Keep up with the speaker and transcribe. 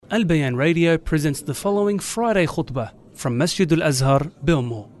Al Bayan Radio presents the following Friday khutbah from Masjid Al-Azhar,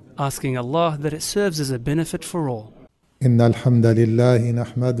 Bilmo, asking Allah that it serves as a benefit for all. إن الحمد لله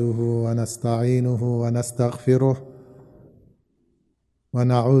نحمده ونستعينه ونستغفره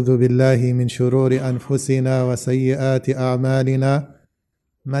ونعوذ بالله من شرور أنفسنا وسيئات أعمالنا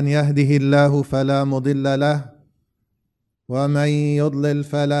من يهده الله فلا مضل له ومن يضلل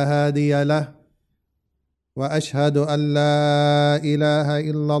فلا هادي له وأشهد أن لا إله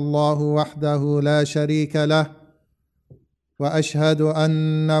إلا الله وحده لا شريك له وأشهد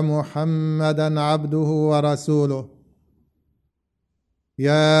أن محمدا عبده ورسوله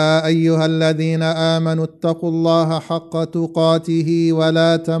يا أيها الذين آمنوا اتقوا الله حق تقاته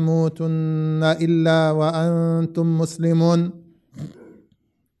ولا تموتن إلا وأنتم مسلمون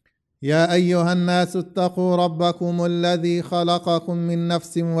يا أيها الناس اتقوا ربكم الذي خلقكم من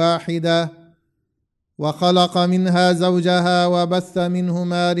نفس واحدة وخلق منها زوجها وبث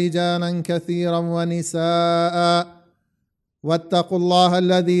منهما رجالا كثيرا ونساء واتقوا الله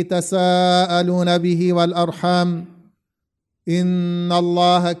الذي تساءلون به والأرحام إن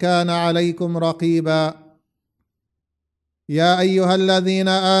الله كان عليكم رقيبا يا أيها الذين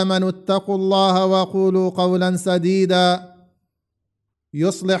آمنوا اتقوا الله وقولوا قولا سديدا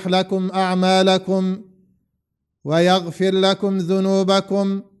يصلح لكم أعمالكم ويغفر لكم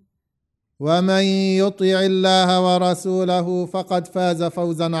ذنوبكم ومن يطع الله ورسوله فقد فاز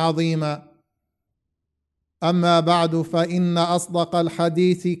فوزا عظيما أما بعد فإن أصدق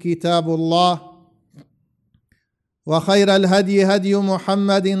الحديث كتاب الله وخير الهدي هدي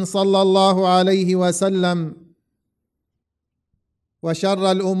محمد صلى الله عليه وسلم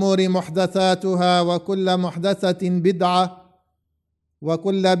وشر الأمور محدثاتها وكل محدثة بدعة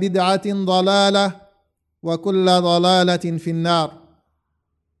وكل بدعة ضلالة وكل ضلالة في النار.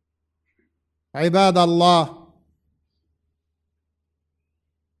 عباد الله،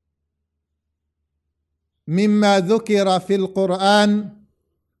 مما ذكر في القرآن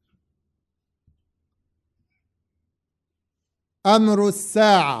أمر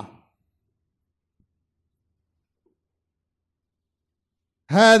الساعة.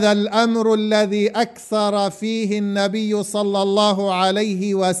 هذا الأمر الذي أكثر فيه النبي صلى الله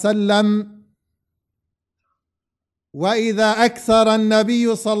عليه وسلم، وإذا أكثر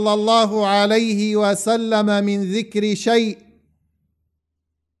النبي صلى الله عليه وسلم من ذكر شيء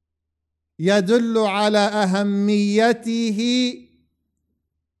يدل على أهميته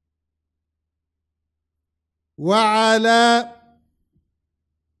وعلى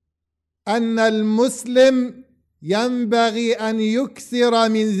أن المسلم ينبغي أن يكثر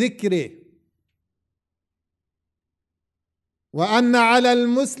من ذكره، وأن على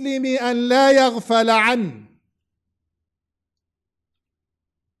المسلم أن لا يغفل عنه.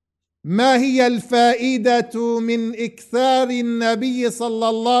 ما هي الفائدة من إكثار النبي صلى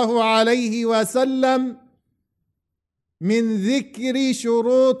الله عليه وسلم من ذكر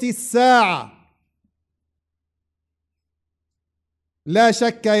شروط الساعة؟ لا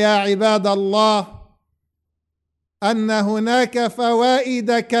شك يا عباد الله أن هناك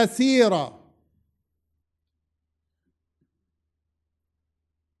فوائد كثيرة.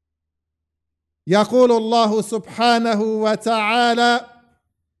 يقول الله سبحانه وتعالى: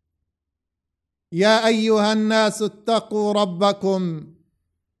 يا أيها الناس اتقوا ربكم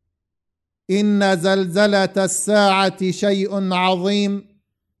إن زلزلة الساعة شيء عظيم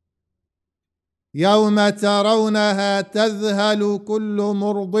يوم ترونها تذهل كل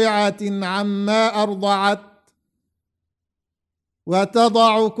مرضعة عما أرضعت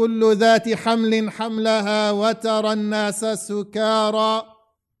وتضع كل ذات حمل حملها وترى الناس سكارى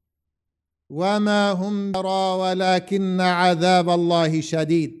وما هم سكارى ولكن عذاب الله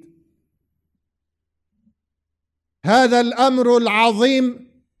شديد. هذا الأمر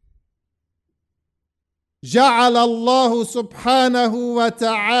العظيم جعل الله سبحانه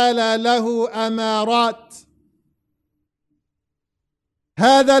وتعالى له أمارات.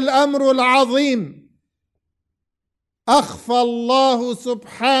 هذا الأمر العظيم أخفى الله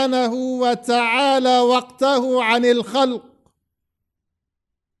سبحانه وتعالى وقته عن الخلق،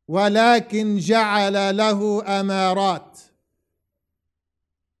 ولكن جعل له أمارات،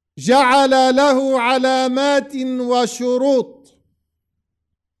 جعل له علامات وشروط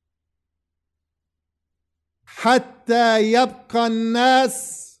حتى يبقى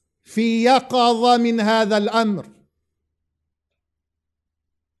الناس في يقظة من هذا الأمر،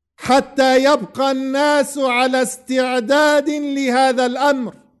 حتى يبقى الناس على استعداد لهذا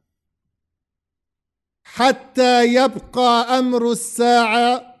الأمر، حتى يبقى أمر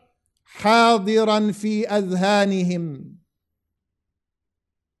الساعة حاضرا في أذهانهم،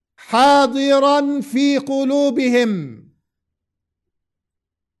 حاضرا في قلوبهم.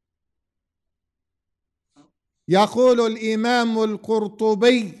 يقول الإمام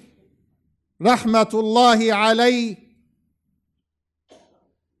القرطبي رحمة الله عليه: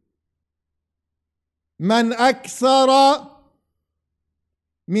 من أكثر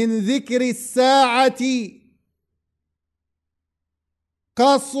من ذكر الساعة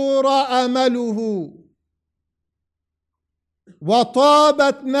قصر أمله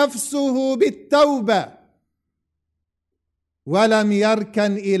وطابت نفسه بالتوبة ولم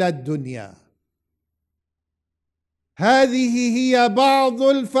يركن إلى الدنيا. هذه هي بعض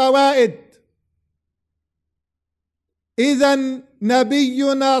الفوائد. إذن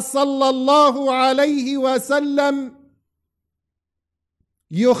نبينا صلى الله عليه وسلم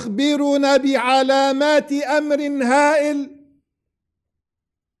يخبرنا بعلامات أمر هائل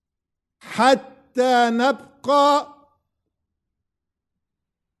حتى نبقى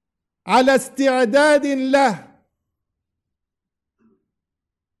على استعداد له،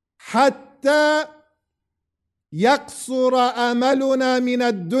 حتى يقصر أملنا من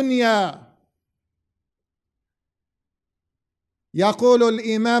الدنيا. يقول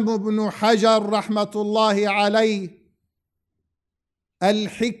الإمام ابن حجر رحمة الله عليه: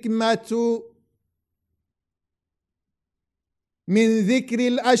 الحكمة من ذكر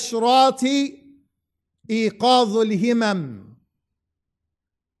الأشراط إيقاظ الهمم،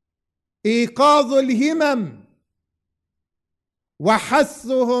 إيقاظ الهمم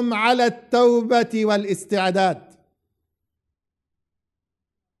وحثهم على التوبة والاستعداد.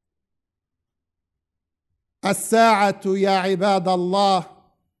 الساعة يا عباد الله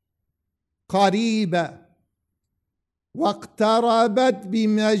قريبة، واقتربت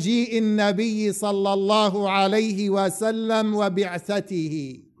بمجيء النبي صلى الله عليه وسلم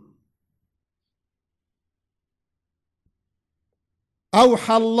وبعثته.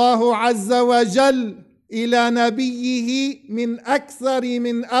 أوحى الله عز وجل إلى نبيه من أكثر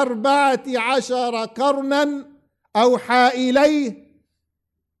من 14 قرنا، أوحى إليه: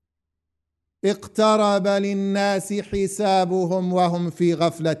 اقترب للناس حسابهم وهم في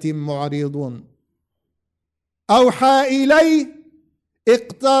غفلة معرضون. أوحى إليه: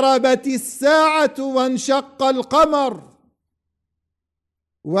 اقتربت الساعة وانشق القمر،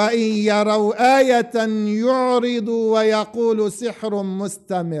 وإن يروا آية يعرضوا ويقولوا سحر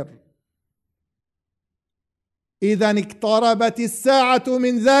مستمر. إذن اقتربت الساعة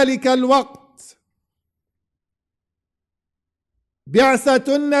من ذلك الوقت.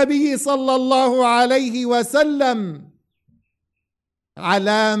 بعثة النبي صلى الله عليه وسلم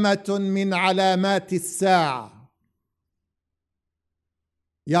علامة من علامات الساعة.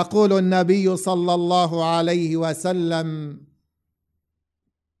 يقول النبي صلى الله عليه وسلم: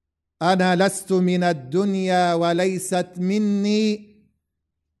 أنا لست من الدنيا وليست مني،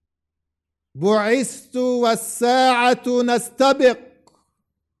 بعثت والساعة نستبق،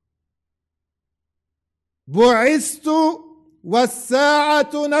 بعثت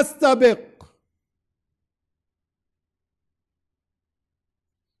والساعة نستبق.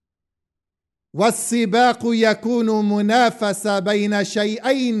 والسباق يكون منافسة بين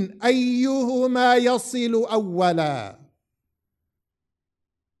شيئين أيهما يصل أولا.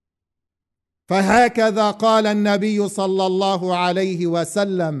 فهكذا قال النبي صلى الله عليه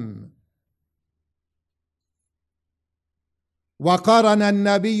وسلم. وقرن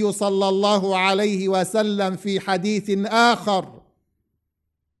النبي صلى الله عليه وسلم في حديث آخر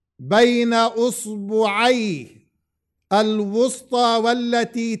بين أصبعيه الوسطى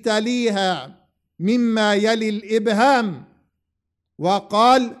والتي تليها مما يلي الإبهام،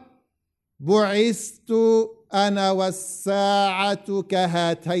 وقال: بعثت أنا والساعة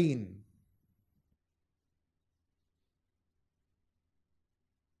كهاتين.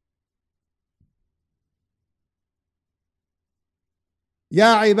 يا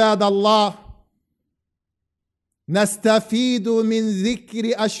عباد الله، نستفيد من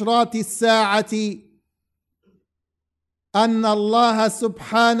ذكر أشراط الساعة أن الله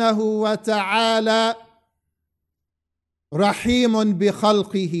سبحانه وتعالى رحيم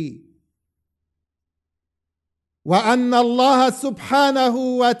بخلقه، وأن الله سبحانه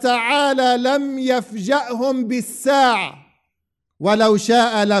وتعالى لم يفجأهم بالساعة، ولو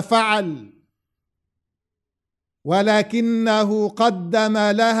شاء لفعل، ولكنه قدم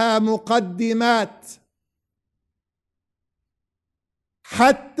لها مقدمات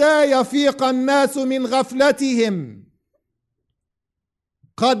حتى يفيق الناس من غفلتهم.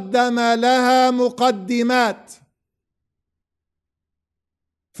 قدم لها مقدمات،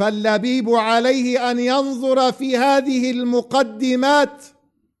 فاللبيب عليه أن ينظر في هذه المقدمات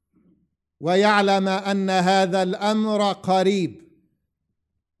ويعلم أن هذا الأمر قريب.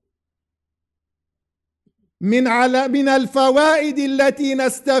 من الفوائد التي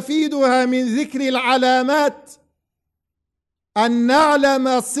نستفيدها من ذكر العلامات أن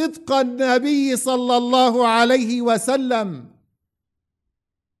نعلم صدق النبي صلى الله عليه وسلم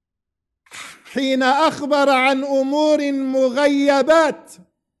حين أخبر عن أمور مغيبات،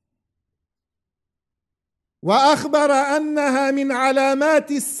 وأخبر أنها من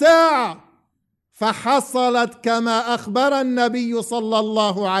علامات الساعة، فحصلت كما أخبر النبي صلى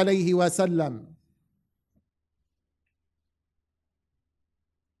الله عليه وسلم.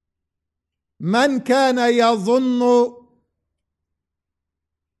 من كان يظن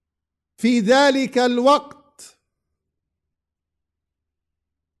في ذلك الوقت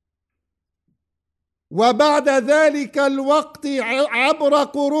وبعد ذلك الوقت عبر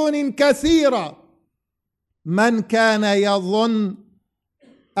قرون كثيرة، من كان يظن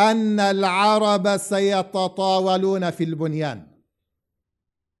أن العرب سيتطاولون في البنيان،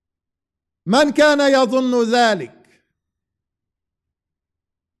 من كان يظن ذلك؟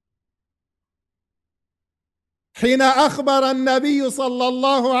 حين أخبر النبي صلى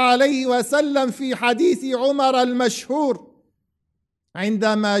الله عليه وسلم في حديث عمر المشهور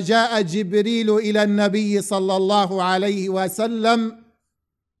عندما جاء جبريل إلى النبي صلى الله عليه وسلم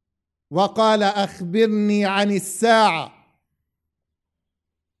وقال: أخبرني عن الساعة.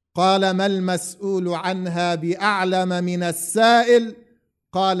 قال: ما المسؤول عنها بأعلم من السائل؟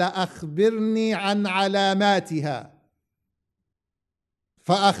 قال: أخبرني عن علاماتها.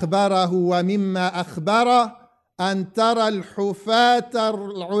 فأخبره، ومما أخبره أن ترى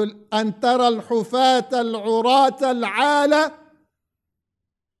الحفاة العراة العالة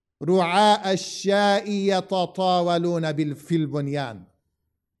رعاء الشاء يتطاولون في البنيان.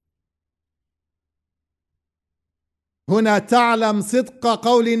 هنا تعلم صدق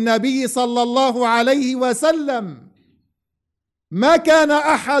قول النبي صلى الله عليه وسلم. ما كان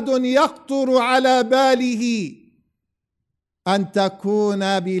أحد يخطر على باله أن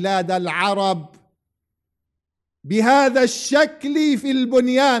تكون بلاد العرب بهذا الشكل في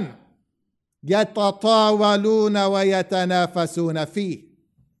البنيان يتطاولون ويتنافسون فيه.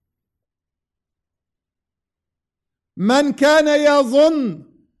 من كان يظن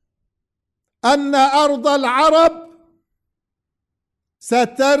أن أرض العرب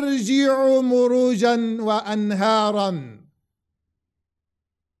سترجع مروجا وأنهارا،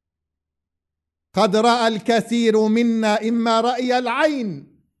 قد رأى الكثير منا إما رأي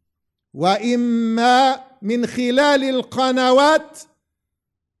العين وإما من خلال القنوات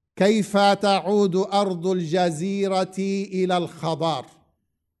كيف تعود أرض الجزيرة إلى الخضار.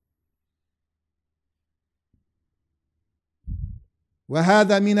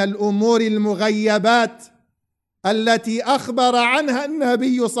 وهذا من الأمور المغيبات التي أخبر عنها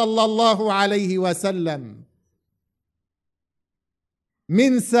النبي صلى الله عليه وسلم.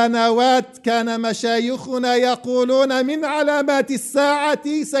 من سنوات كان مشايخنا يقولون من علامات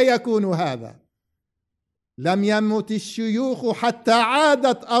الساعة سيكون هذا. لم يمت الشيوخ حتى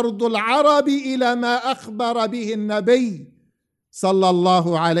عادت أرض العرب إلى ما أخبر به النبي صلى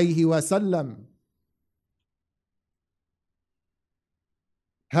الله عليه وسلم.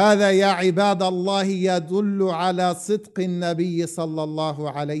 هذا يا عباد الله يدل على صدق النبي صلى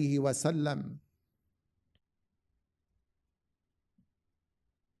الله عليه وسلم.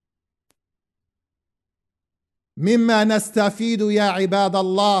 مما نستفيد يا عباد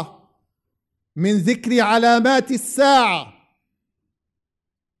الله من ذكر علامات الساعة،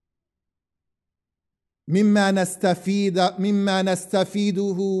 مما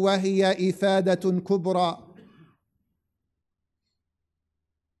نستفيده وهي إفادة كبرى،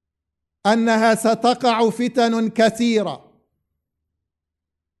 أنها ستقع فتن كثيرة،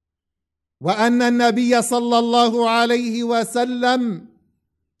 وأن النبي صلى الله عليه وسلم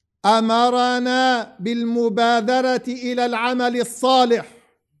أمرنا بالمبادرة إلى العمل الصالح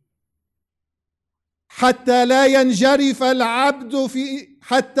حتى لا ينجرف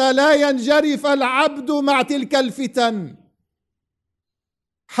العبد مع تلك الفتن،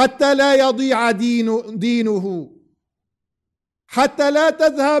 حتى لا يضيع دينه، حتى لا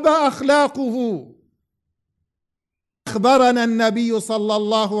تذهب أخلاقه. أخبرنا النبي صلى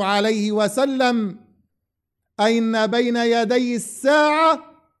الله عليه وسلم أن بين يدي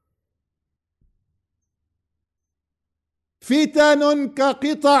الساعة فتن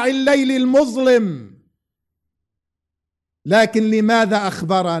كقطع الليل المظلم. لكن لماذا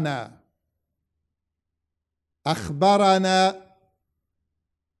أخبرنا؟ أخبرنا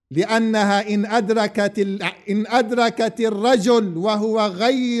لأنها إن أدركت الرجل وهو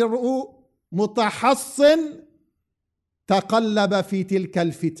غير متحصن تقلب في تلك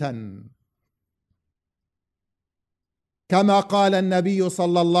الفتن، كما قال النبي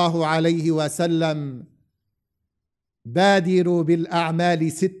صلى الله عليه وسلم: بادروا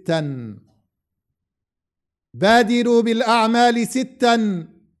بالأعمال 6: بادروا بالأعمال 6: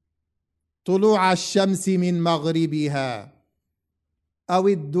 طلوع الشمس من مغربها، أو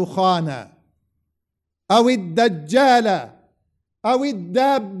الدخان، أو الدجال، أو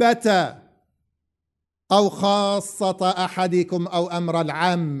الدابة، أو خاصة أحدكم، أو أمر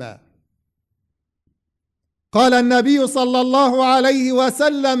العام. قال النبي صلى الله عليه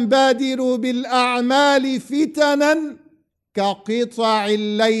وسلم: بادروا بالأعمال فتنا كقطع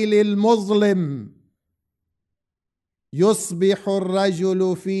الليل المظلم، يصبح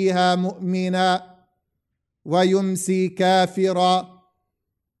الرجل فيها مؤمنا ويمسي كافرا،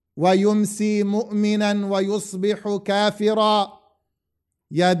 ويمسي مؤمنا ويصبح كافرا،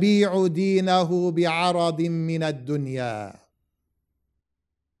 يبيع دينه بعرض من الدنيا،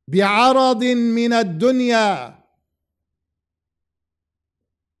 بعرض من الدنيا.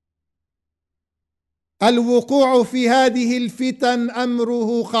 الوقوع في هذه الفتن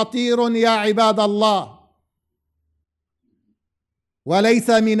أمره خطير يا عباد الله، وليس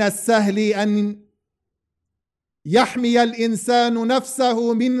من السهل أن يحمي الإنسان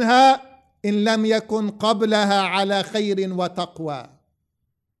نفسه منها إن لم يكن قبلها على خير وتقوى.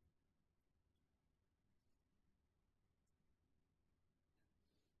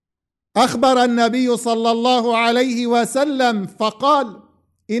 أخبر النبي صلى الله عليه وسلم فقال: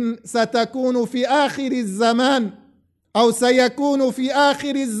 إن ستكون في آخر الزمان، أو سيكون في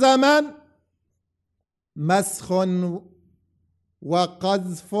آخر الزمان، مسخ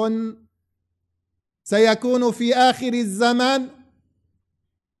وقذف. سيكون في آخر الزمان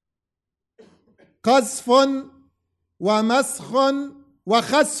قذف ومسخ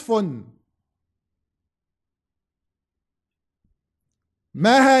وخسف.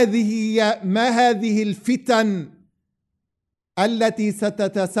 ما هذه الفتن التي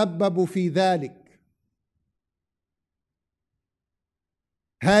ستتسبب في ذلك؟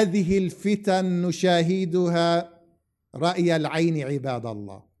 هذه الفتن نشاهدها رأي العين عباد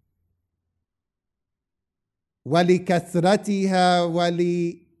الله، ولكثرتها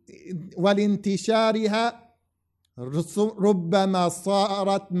ولانتشارها ربما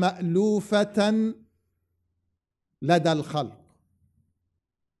صارت مألوفة لدى الخلق،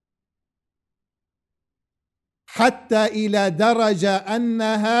 حتى إلى درجة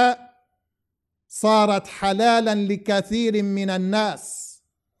أنها صارت حلالا لكثير من الناس.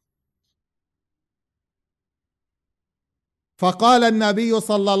 فقال النبي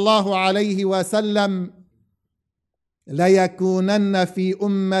صلى الله عليه وسلم: ليكونن في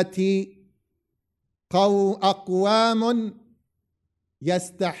أمتي أقوام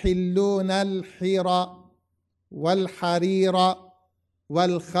يستحلون الحر والحرير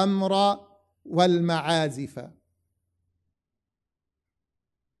والخمر والمعازف.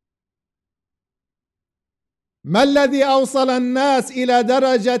 ما الذي أوصل الناس إلى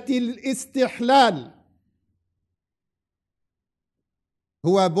درجة الاستحلال؟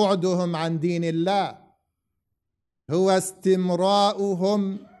 هو بعدهم عن دين الله، هو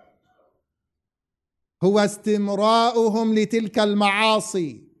استمراؤهم لتلك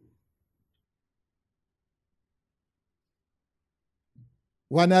المعاصي.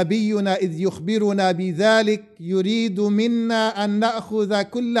 ونبينا إذ يخبرنا بذلك يريد منا أن نأخذ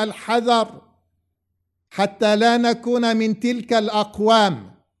كل الحذر حتى لا نكون من تلك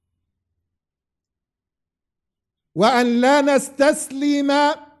الأقوام، وأن لا نستسلم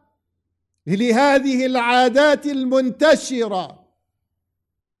لهذه العادات المنتشرة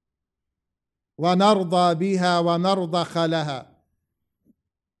ونرضى بها ونرضخ لها.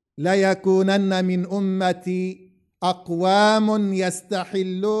 ليكونن من أمتي أقوام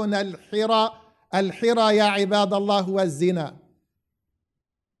يستحلون الحرى يا عباد الله والزنا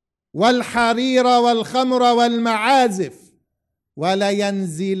والحرير والخمر والمعازف،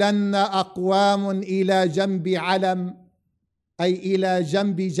 ولينزلن أقوام إلى جنب علم، أي إلى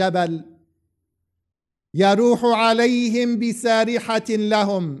جنب جبل، يروح عليهم بسارحة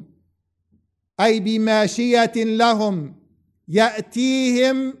لهم، أي بماشية لهم،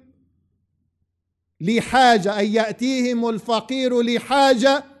 يأتيهم لحاجة، أي يأتيهم الفقير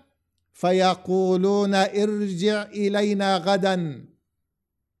لحاجة، فيقولون: ارجع إلينا غدا،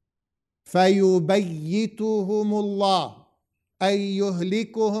 فيبيتهم الله، أي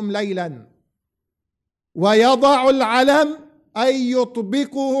يهلكهم ليلا، ويضع العلم، أي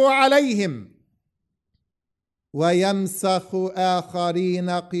يطبقه عليهم، ويمسخ آخرين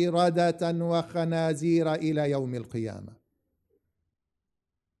قردة وخنازير إلى يوم القيامة.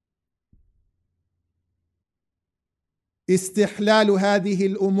 استحلال هذه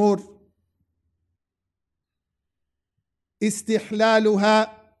الأمور،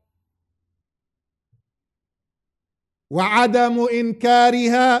 استحلالها وعدم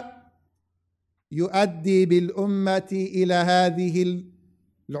إنكارها يؤدي بالأمة إلى هذه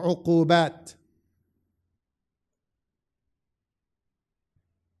العقوبات.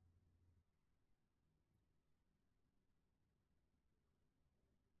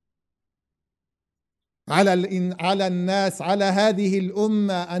 على الناس، على هذه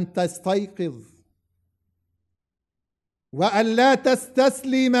الأمة أن تستيقظ وأن لا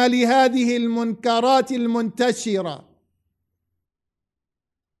تستسلم لهذه المنكرات المنتشرة.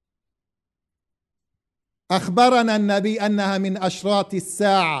 أخبرنا النبي أنها من أشراط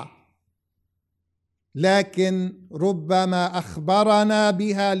الساعة، لكن ربما أخبرنا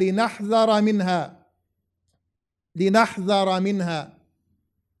بها لنحذر منها.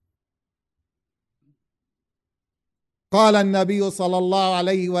 قال النبي صلى الله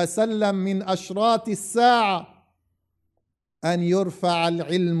عليه وسلم: من أشراط الساعة أن يرفع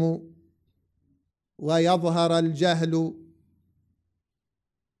العلم ويظهر الجهل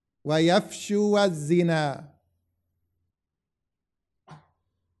ويفشو الزنا.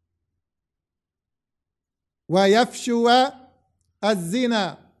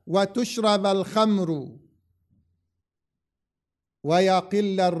 وتشرب الخمر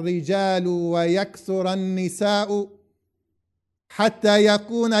ويقل الرجال ويكثر النساء حتى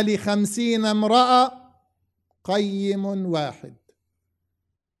يكون ل50 امرأة قيم واحد.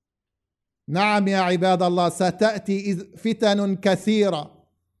 نعم يا عباد الله، ستأتي فتن كثيرة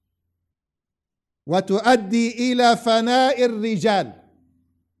وتؤدي إلى فناء الرجال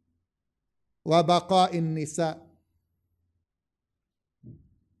وبقاء النساء.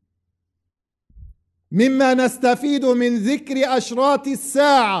 مما نستفيد من ذكر أشراط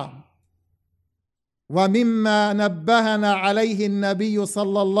الساعة ومما نبهنا عليه النبي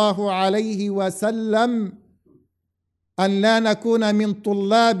صلى الله عليه وسلم أن لا نكون من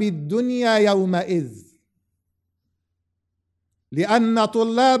طلاب الدنيا يومئذ، لأن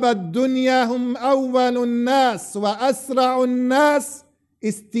طلاب الدنيا هم أول الناس وأسرع الناس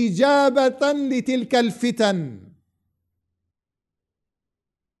استجابة لتلك الفتن.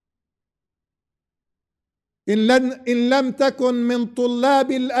 إن لم تكن من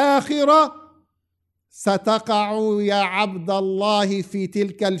طلاب الآخرة ستقع يا عبد الله في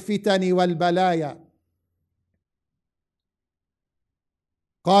تلك الفتن والبلايا.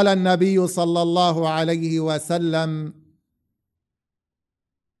 قال النبي صلى الله عليه وسلم: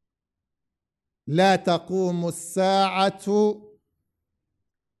 لا تقوم الساعة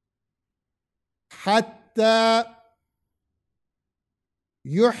حتى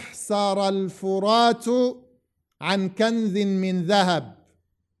يحسر الفرات عن كنز من ذهب،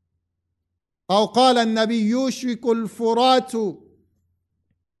 أو قال النبي: يوشك الفرات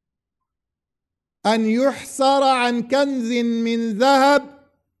أن يحسر عن كنز من ذهب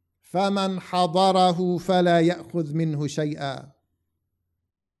فمن حضره فلا يأخذ منه شيئا.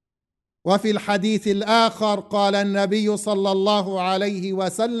 وفي الحديث الآخر قال النبي صلى الله عليه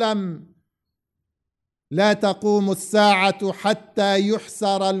وسلم: لا تقوم الساعة حتى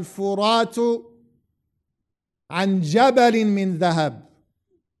يحسر الفرات عن جبل من ذهب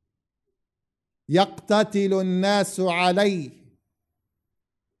يقتتل الناس عليه،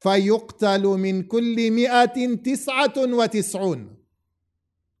 فيقتل من كل 199.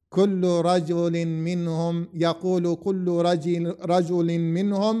 كل رجل منهم يقول كل رجل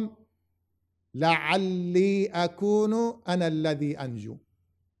منهم: لعلي أكون أنا الذي أنجو.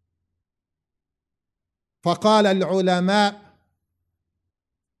 فقال العلماء: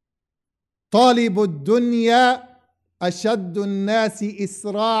 طالب الدنيا أشد الناس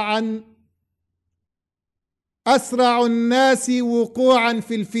إسراعا، أسرع الناس وقوعا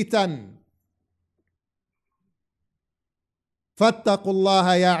في الفتن. فاتقوا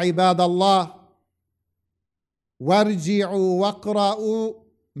الله يا عباد الله، وارجعوا واقرأوا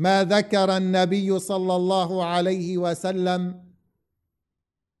ما ذكر النبي صلى الله عليه وسلم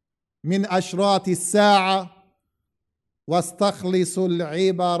من أشراط الساعة، واستخلصوا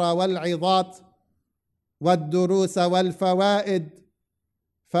العبر والعظات والدروس والفوائد،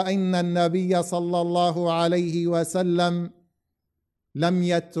 فإن النبي صلى الله عليه وسلم لم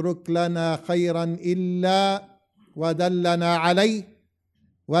يترك لنا خيرا إلا ودلنا عليه،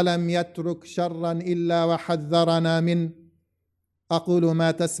 ولم يترك شرا إلا وحذرنا منه. أقول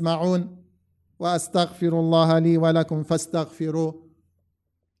ما تسمعون وأستغفر الله لي ولكم فاستغفروه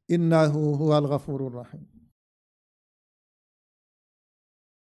إنه هو الغفور الرحيم.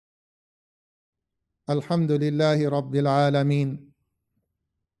 الحمد لله رب العالمين،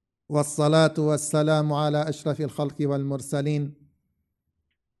 والصلاة والسلام على أشرف الخلق والمرسلين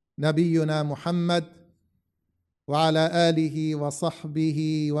نبينا محمد وعلى آله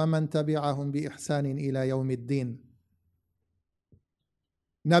وصحبه ومن تبعهم بإحسان إلى يوم الدين.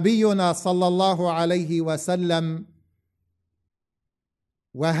 نبينا صلى الله عليه وسلم،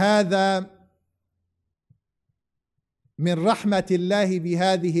 وهذا من رحمة الله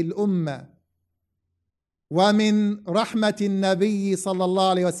بهذه الأمة ومن رحمة النبي صلى الله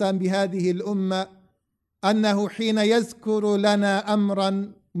عليه وسلم بهذه الأمة، أنه حين يذكر لنا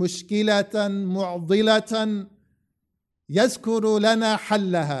أمرا مشكلة معضلة يذكر لنا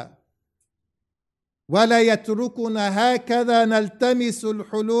حلها، ولا يتركنا هكذا نلتمس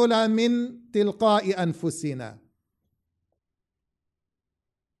الحلول من تلقاء أنفسنا.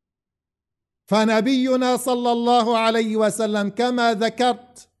 فنبينا صلى الله عليه وسلم كما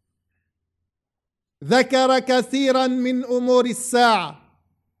ذكرت ذكر كثيرا من أمور الساعة،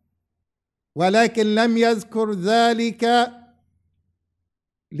 ولكن لم يذكر ذلك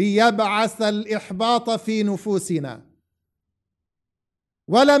ليبعث الإحباط في نفوسنا،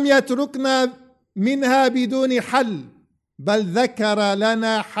 ولم يتركنا منها بدون حل، بل ذكر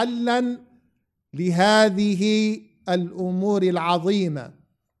لنا حلا لهذه الأمور العظيمة.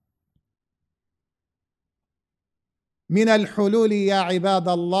 من الحلول يا عباد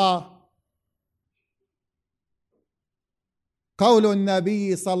الله قول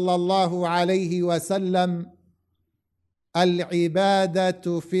النبي صلى الله عليه وسلم: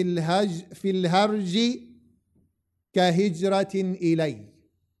 العبادة في الهرج كهجرة إلي.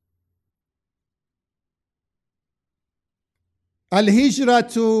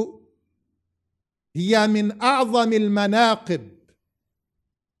 الهجرة هي من أعظم المناقب،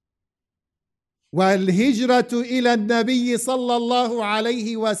 والهجرة إلى النبي صلى الله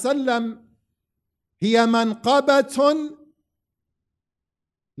عليه وسلم هي منقبة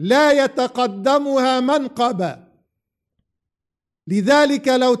لا يتقدمها منقبة. لذلك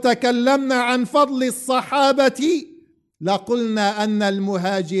لو تكلمنا عن فضل الصحابة لقلنا أن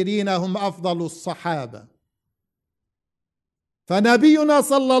المهاجرين هم أفضل الصحابة. فنبينا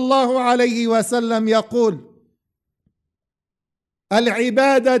صلى الله عليه وسلم يقول: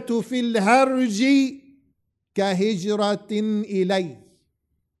 العبادة في الهرج كهجرة إلي.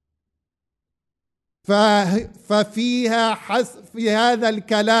 ففيها في هذا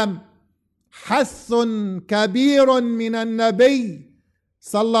الكلام حث كبير من النبي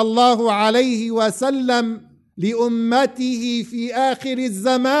صلى الله عليه وسلم لأمته في آخر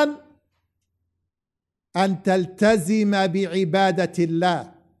الزمان أن تلتزم بعبادة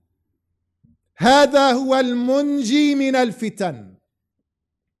الله. هذا هو المنجي من الفتن،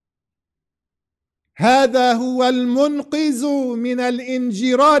 هذا هو المنقذ من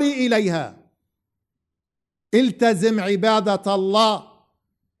الانجرار إليها. التزم عبادة الله،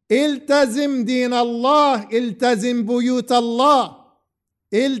 التزم دين الله، التزم بيوت الله،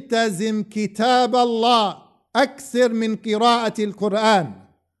 التزم كتاب الله، أكثر من قراءة القرآن.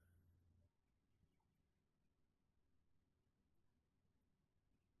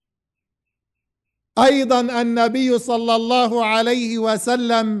 أيضا النبي صلى الله عليه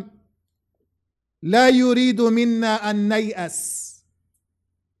وسلم لا يريد منا أن نيأس،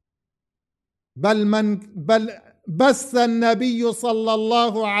 بل بث النبي صلى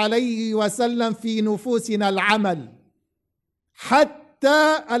الله عليه وسلم في نفوسنا العمل،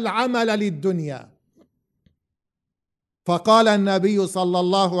 حتى العمل للدنيا. فقال النبي صلى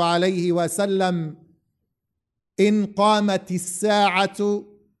الله عليه وسلم: إن قامت الساعة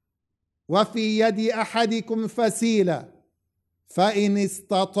وفي يد أحدكم فسيلة فإن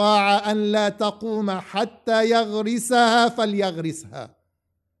استطاع أن لا تقوم حتى يغرسها فليغرسها.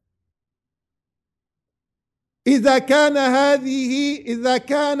 إذا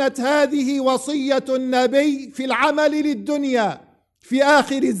كانت هذه وصية النبي في العمل للدنيا في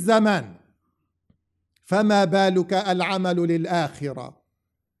آخر الزمان، فما بالك العمل للآخرة؟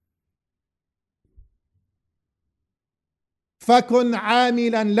 فكن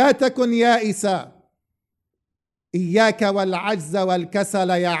عاملا لا تكن يائسا. إياك والعجز والكسل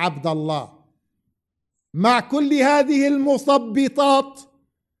يا عبد الله. مع كل هذه المثبطات،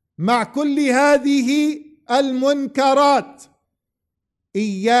 مع كل هذه المنكرات،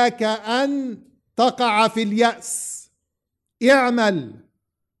 إياك أن تقع في اليأس. اعمل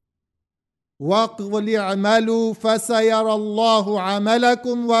وقل اعملوا فسيرى الله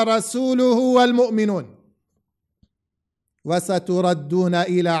عملكم ورسوله والمؤمنون وستردون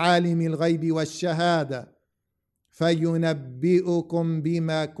إلى عالم الغيب والشهادة فينبئكم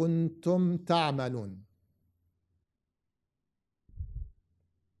بما كنتم تعملون.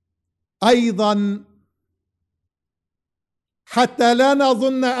 أيضا حتى لا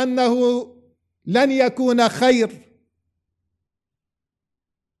نظن أنه لن يكون خير،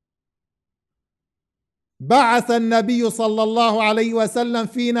 بعث النبي صلى الله عليه وسلم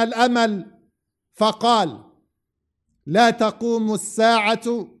فينا الأمل فقال: لا تقوم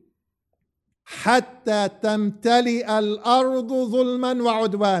الساعة حتى تمتلئ الأرض ظلما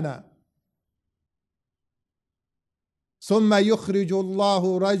وعدوانا، ثم يخرج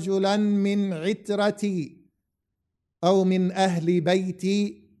الله رجلا من عترتي أو من أهل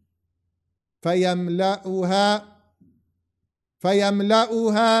بيتي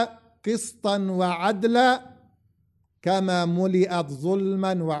فيملأها قسطا وعدلا كما ملئت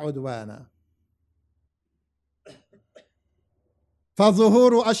ظلما وعدوانا.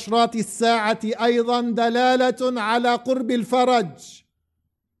 فظهور أشراط الساعة أيضا دلالة على قرب الفرج،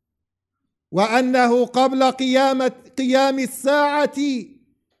 وأنه قبل قيام الساعة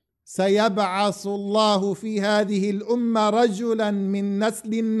سيبعث الله في هذه الأمة رجلا من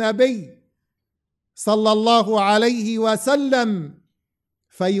نسل النبي صلى الله عليه وسلم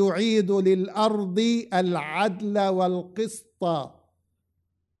فيعيد للأرض العدل والقسط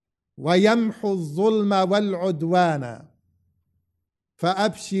ويمحو الظلم والعدوان.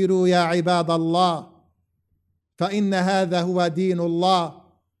 فأبشروا يا عباد الله، فإن هذا هو دين الله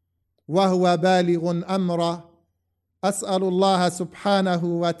وهو بالغ أمره. أسأل الله سبحانه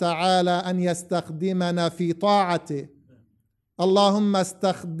وتعالى أن يستخدمنا في طاعته. اللهم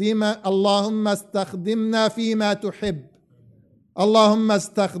استخدمنا فيما تحب، اللهم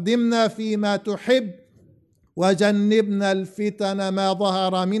استخدمنا فيما تحب، وجنبنا الفتن ما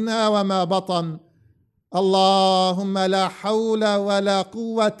ظهر منها وما بطن. اللهم لا حول ولا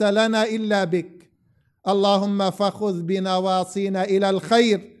قوة لنا إلا بك. اللهم فخذ بنواصينا إلى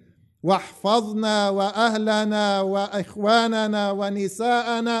الخير، واحفظنا وأهلنا وإخواننا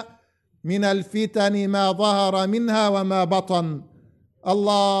ونساءنا من الفتن ما ظهر منها وما بطن.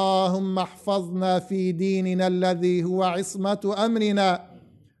 اللهم احفظنا في ديننا الذي هو عصمة أمرنا،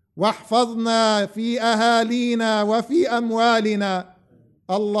 واحفظنا في أهالينا وفي أموالنا.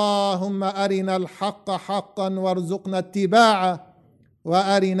 اللهم أرنا الحق حقا وارزقنا اتباعه،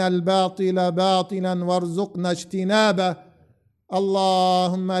 وأرنا الباطل باطلا وارزقنا اجتنابه.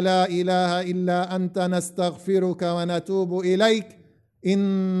 اللهم لا إله إلا أنت نستغفرك ونتوب إليك.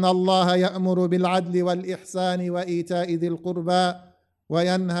 إن الله يأمر بالعدل والإحسان وإيتاء ذي القربى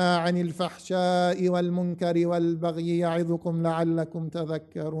وينهى عن الفحشاء والمنكر والبغي يعظكم لعلكم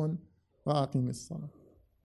تذكرون. وأقم الصلاة.